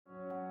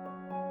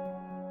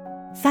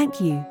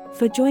Thank you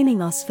for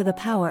joining us for the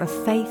Power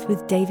of Faith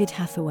with David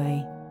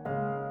Hathaway.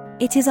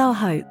 It is our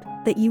hope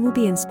that you will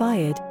be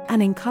inspired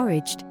and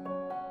encouraged.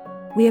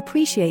 We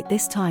appreciate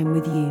this time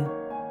with you.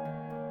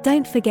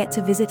 Don't forget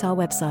to visit our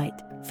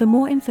website for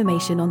more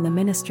information on the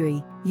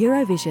ministry,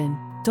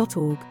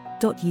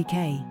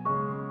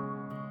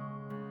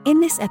 eurovision.org.uk.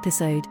 In this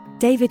episode,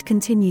 David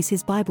continues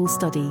his Bible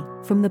study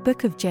from the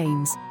book of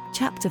James,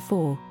 chapter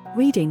 4,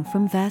 reading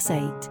from verse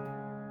 8.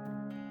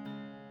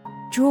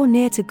 Draw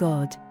near to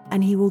God,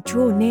 and he will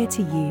draw near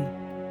to you.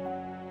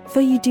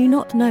 For you do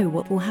not know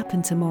what will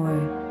happen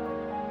tomorrow.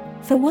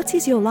 For what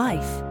is your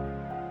life?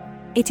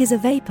 It is a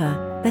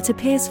vapor that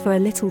appears for a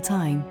little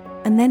time,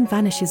 and then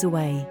vanishes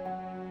away.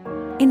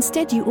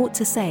 Instead you ought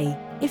to say,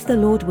 if the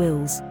Lord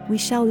wills, we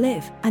shall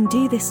live and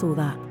do this or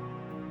that.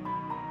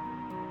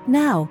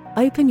 Now,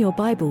 open your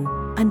Bible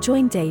and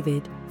join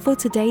David for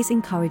today's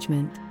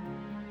encouragement.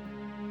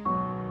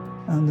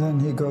 And then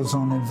he goes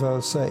on in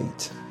verse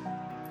 8.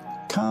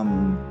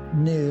 Come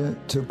near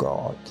to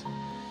God,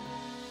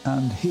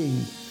 and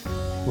he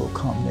will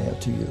come near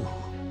to you.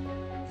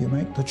 You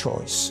make the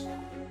choice.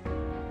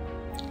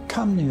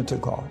 Come near to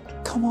God.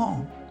 Come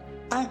on,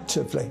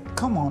 actively.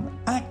 Come on,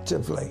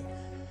 actively.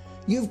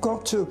 You've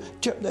got to,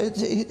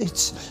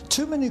 it's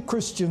too many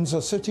Christians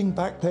are sitting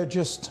back there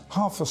just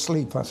half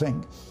asleep, I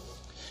think.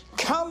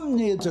 Come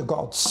near to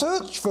God,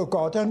 search for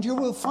God, and you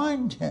will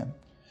find him.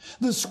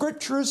 The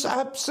scripture is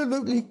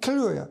absolutely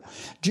clear.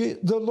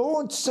 The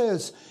Lord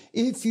says,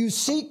 if you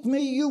seek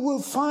me, you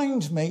will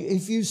find me.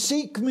 If you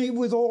seek me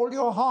with all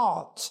your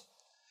heart,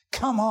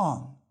 come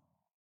on.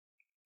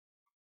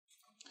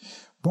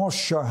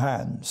 Wash your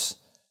hands,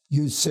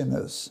 you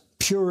sinners.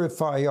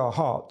 Purify your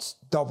hearts,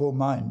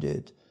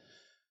 double-minded.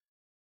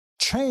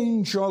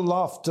 Change your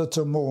laughter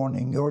to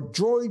mourning, your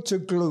joy to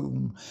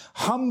gloom.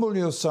 Humble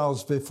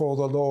yourselves before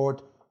the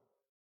Lord.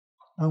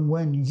 And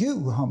when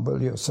you humble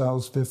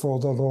yourselves before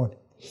the Lord,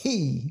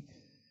 he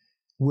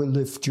will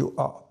lift you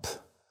up.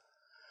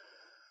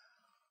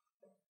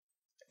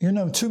 You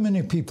know, too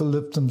many people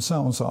lift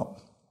themselves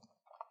up.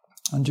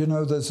 And you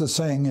know, there's a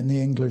saying in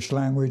the English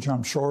language,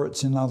 I'm sure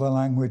it's in other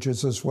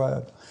languages as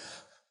well.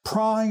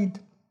 Pride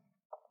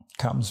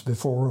comes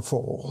before a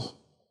fall.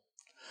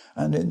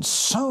 And in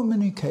so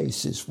many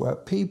cases where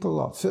people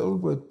are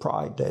filled with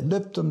pride, they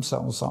lift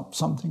themselves up,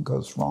 something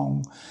goes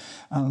wrong,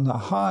 and the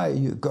higher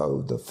you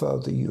go, the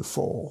further you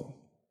fall.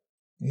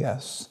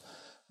 Yes,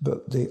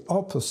 but the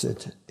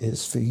opposite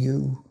is for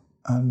you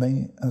and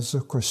me as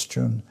a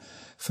Christian,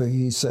 for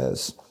he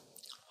says,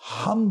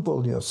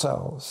 humble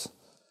yourselves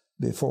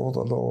before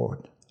the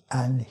Lord,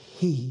 and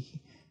he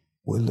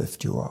will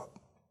lift you up.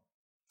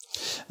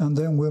 And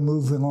then we're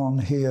moving on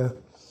here.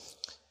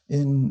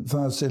 In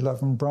verse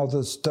 11,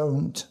 brothers,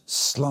 don't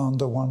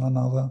slander one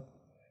another.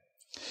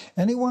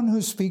 Anyone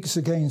who speaks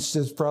against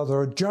his brother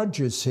or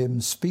judges him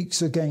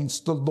speaks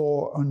against the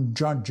law and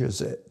judges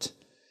it.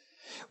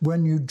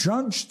 When you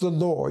judge the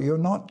law, you're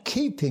not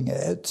keeping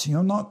it.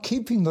 You're not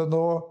keeping the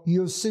law.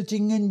 You're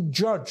sitting in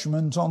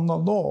judgment on the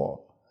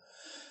law.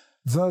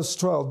 Verse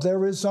 12,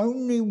 there is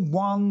only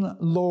one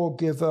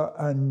lawgiver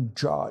and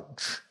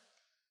judge.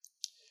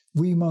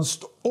 We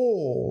must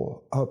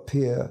all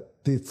appear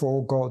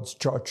before God's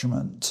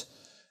judgment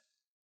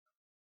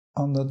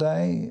on the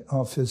day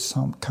of his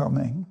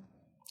coming.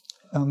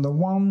 And the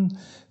one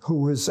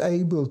who is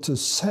able to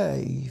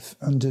save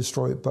and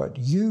destroy, but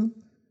you,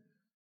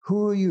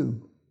 who are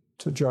you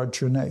to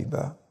judge your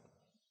neighbor?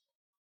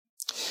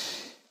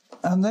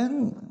 And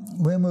then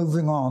we're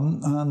moving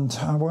on, and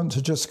I want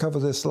to just cover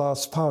this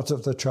last part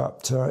of the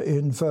chapter.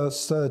 In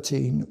verse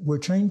 13, we're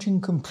changing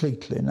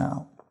completely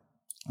now.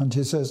 And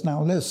he says,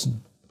 now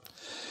listen.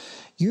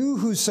 You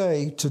who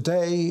say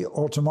today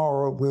or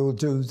tomorrow we'll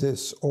do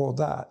this or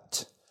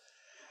that,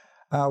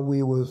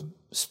 we will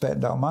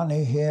spend our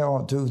money here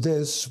or do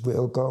this,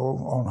 we'll go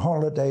on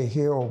holiday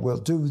here or we'll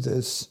do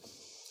this.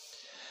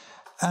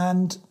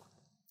 And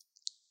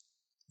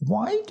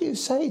why do you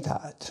say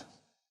that?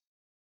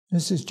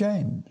 This is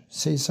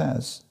James. He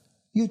says,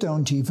 you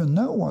don't even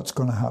know what's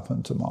going to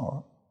happen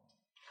tomorrow.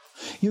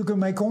 You can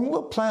make all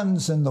the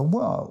plans in the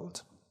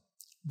world,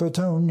 but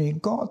only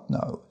God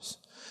knows.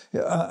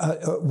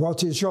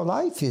 What is your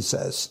life, he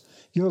says.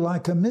 You're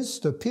like a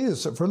mist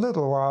appears for a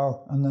little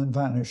while and then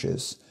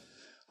vanishes.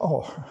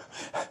 Or,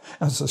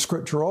 as the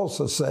scripture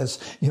also says,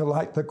 you're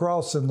like the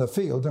grass in the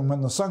field, and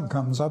when the sun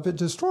comes up, it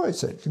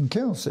destroys it and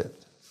kills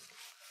it.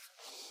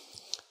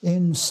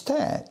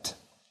 Instead,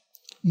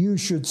 you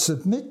should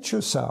submit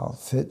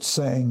yourself, it's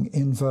saying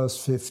in verse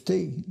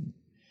 15.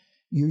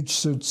 You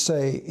should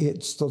say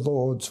it's the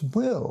Lord's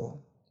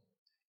will.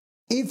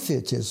 If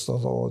it is the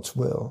Lord's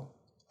will,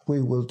 we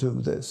will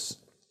do this.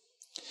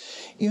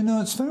 You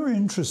know, it's very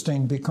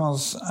interesting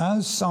because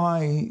as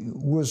I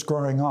was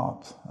growing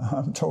up,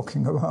 I'm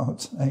talking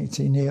about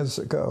 18 years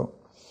ago,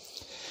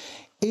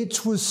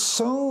 it was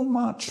so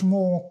much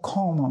more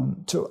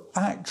common to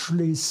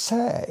actually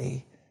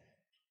say,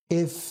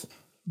 if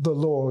the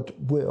Lord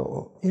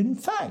will. In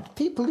fact,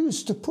 people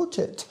used to put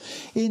it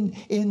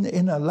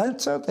in a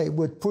letter. They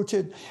would put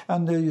it,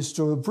 and they used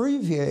to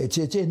abbreviate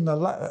it in the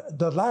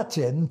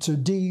Latin to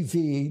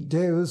divi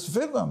deus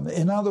willum.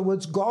 In other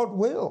words, God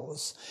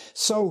wills.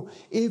 So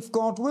if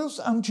God wills,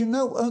 and you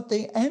know, at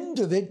the end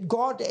of it,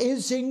 God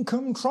is in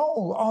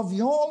control of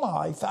your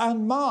life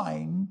and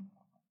mine.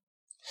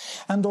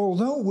 And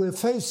although we're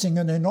facing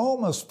an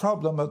enormous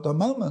problem at the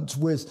moment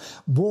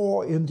with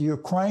war in the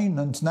Ukraine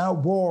and now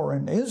war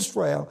in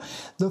Israel,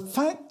 the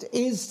fact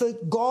is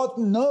that God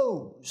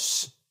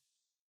knows.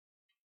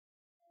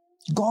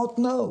 God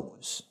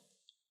knows.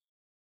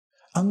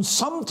 And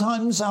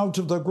sometimes out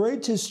of the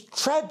greatest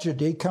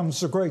tragedy comes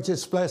the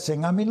greatest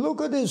blessing. I mean,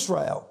 look at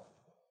Israel.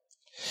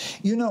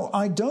 You know,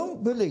 I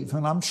don't believe,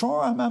 and I'm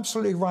sure I'm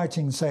absolutely right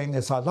in saying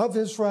this, I love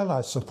Israel,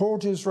 I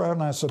support Israel,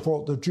 and I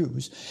support the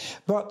Jews.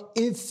 But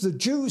if the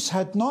Jews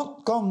had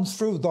not gone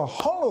through the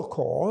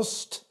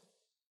Holocaust,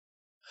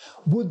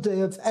 would they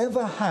have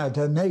ever had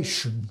a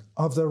nation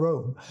of their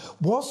own?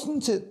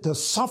 Wasn't it the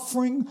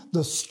suffering,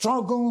 the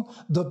struggle,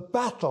 the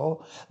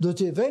battle that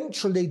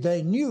eventually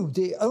they knew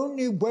the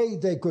only way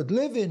they could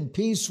live in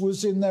peace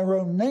was in their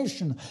own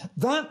nation?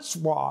 That's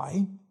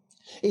why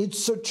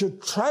it's such a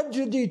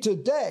tragedy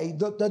today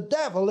that the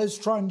devil is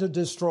trying to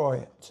destroy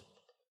it.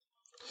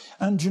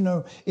 And, you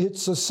know,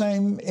 it's the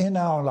same in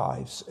our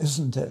lives,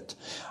 isn't it?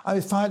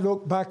 If I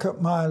look back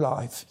at my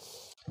life,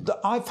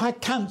 I've had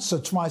cancer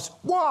twice.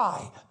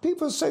 Why?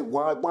 People say,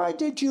 why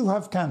did you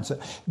have cancer?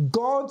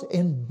 God,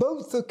 in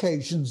both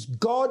occasions,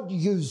 God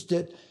used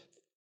it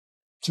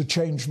to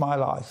change my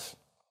life.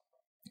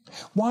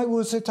 Why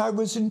was it I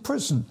was in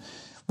prison?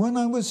 When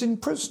I was in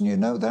prison, you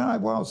know, there I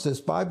was,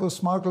 this Bible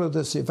smuggler,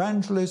 this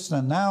evangelist,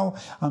 and now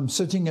I'm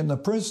sitting in the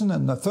prison,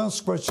 and the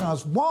first question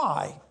was,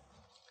 why?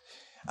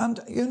 And,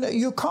 you know,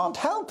 you can't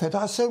help it.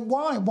 I said,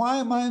 why? Why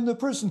am I in the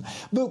prison?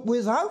 But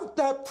without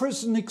that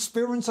prison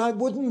experience, I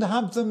wouldn't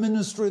have the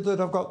ministry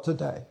that I've got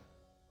today.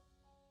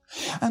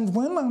 And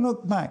when I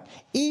look back,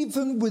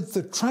 even with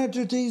the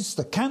tragedies,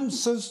 the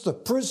cancers, the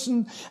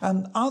prison,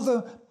 and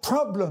other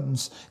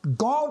problems,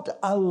 God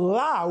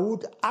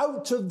allowed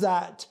out of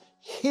that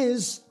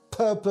His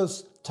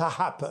purpose to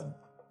happen.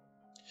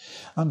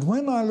 And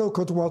when I look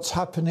at what's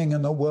happening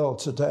in the world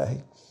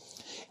today,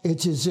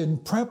 it is in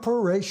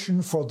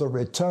preparation for the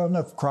return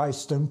of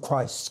Christ and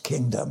Christ's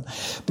kingdom,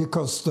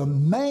 because the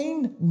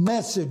main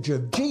message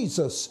of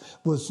Jesus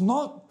was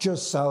not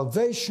just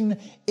salvation,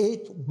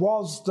 it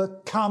was the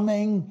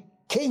coming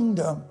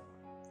kingdom.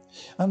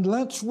 And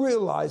let's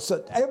realize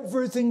that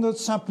everything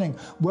that's happening,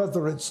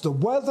 whether it's the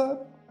weather,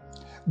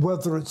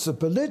 whether it's the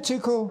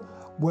political,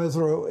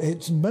 whether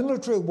it's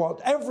military,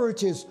 whatever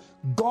it is,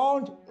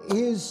 God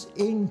is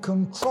in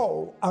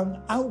control. And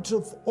out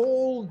of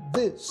all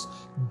this,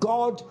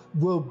 God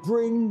will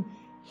bring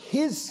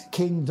His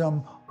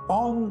kingdom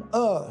on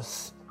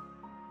earth.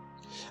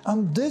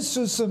 And this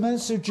is the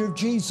message of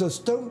Jesus.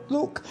 Don't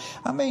look.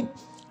 I mean,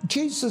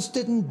 Jesus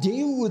didn't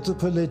deal with the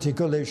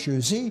political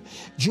issues.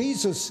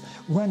 Jesus,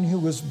 when he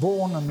was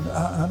born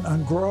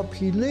and grew up,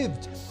 he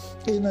lived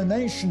in a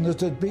nation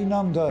that had been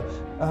under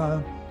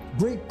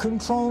Greek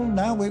control.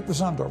 Now it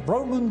was under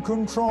Roman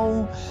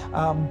control.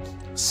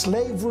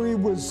 Slavery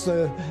was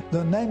the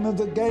name of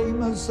the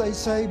game, as they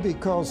say,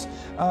 because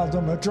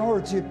the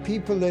majority of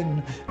people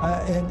in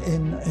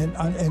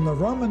the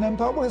Roman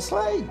Empire were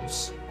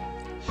slaves.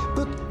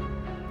 But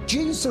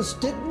Jesus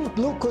didn't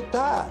look at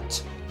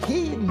that.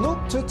 He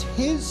looked at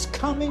His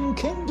coming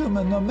kingdom,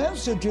 and the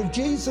message of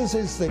Jesus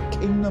is the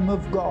kingdom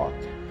of God.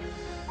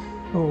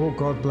 Oh,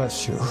 God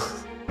bless you.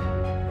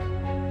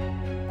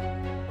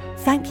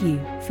 Thank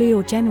you for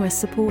your generous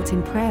support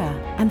in prayer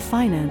and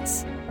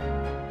finance.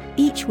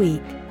 Each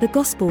week, the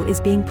gospel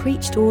is being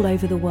preached all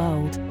over the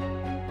world.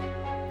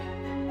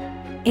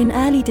 In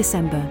early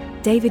December,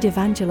 David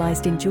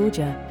evangelized in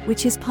Georgia,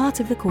 which is part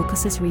of the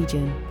Caucasus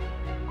region.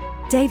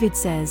 David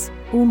says,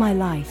 "All my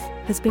life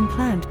has been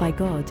planned by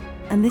God,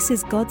 and this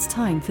is God's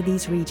time for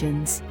these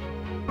regions.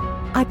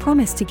 I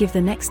promise to give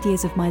the next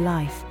years of my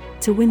life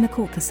to win the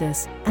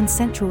Caucasus and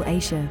Central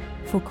Asia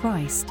for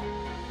Christ."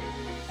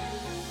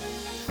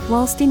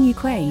 Whilst in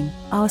Ukraine,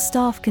 our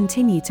staff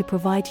continue to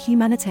provide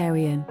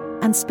humanitarian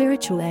and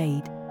spiritual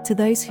aid to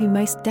those who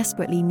most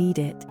desperately need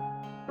it.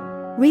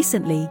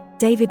 Recently,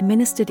 David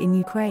ministered in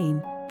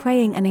Ukraine,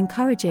 praying and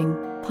encouraging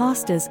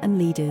pastors and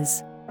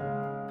leaders.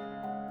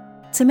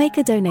 To make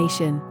a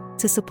donation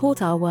to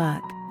support our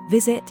work,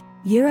 visit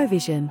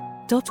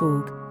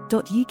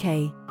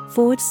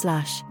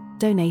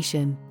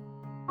eurovision.org.uk/donation.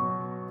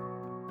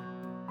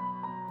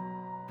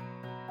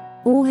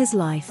 All his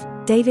life,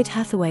 David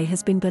Hathaway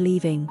has been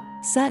believing,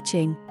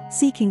 searching,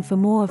 seeking for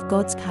more of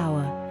God's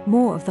power,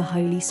 more of the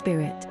Holy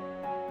Spirit.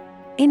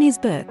 In his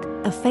book,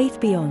 A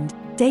Faith Beyond,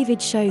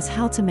 David shows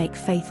how to make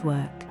faith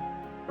work.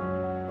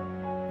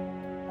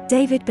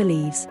 David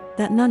believes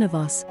that none of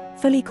us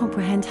fully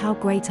comprehend how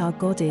great our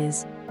God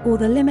is, or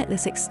the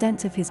limitless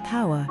extent of His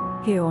power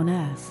here on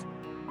earth.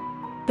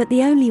 But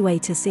the only way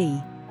to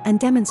see and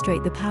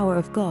demonstrate the power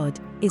of God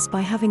is by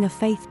having a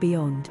faith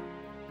beyond.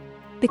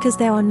 Because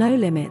there are no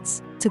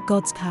limits to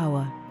God's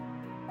power.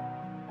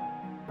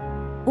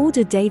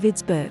 Order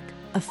David's book,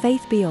 A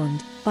Faith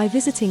Beyond, by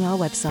visiting our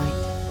website,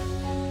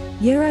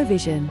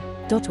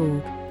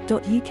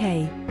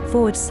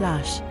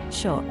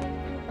 eurovision.org.uk/shop.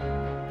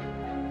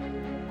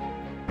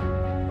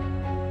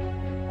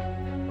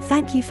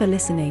 Thank you for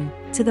listening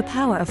to the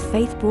Power of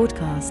Faith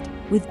broadcast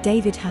with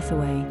David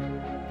Hathaway.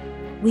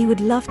 We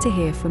would love to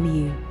hear from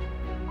you.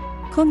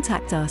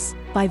 Contact us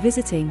by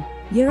visiting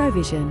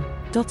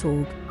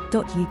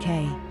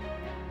eurovision.org.uk.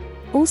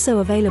 Also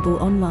available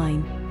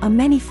online are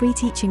many free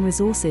teaching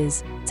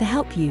resources to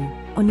help you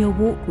on your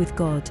walk with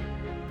God.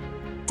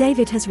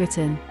 David has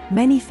written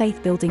many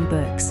faith-building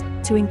books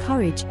to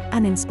encourage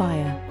and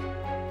inspire.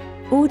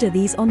 Order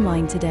these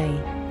online today.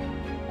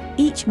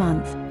 Each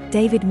month,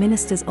 David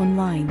ministers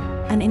online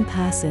and in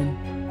person.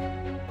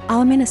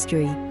 Our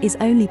ministry is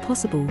only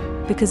possible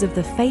because of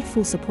the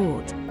faithful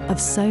support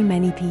of so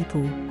many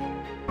people.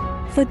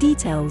 For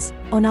details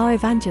on our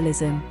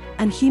evangelism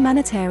and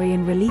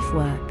humanitarian relief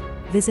work,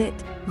 visit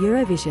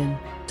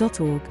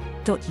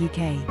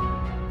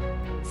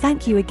eurovision.org.uk.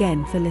 Thank you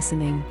again for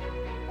listening.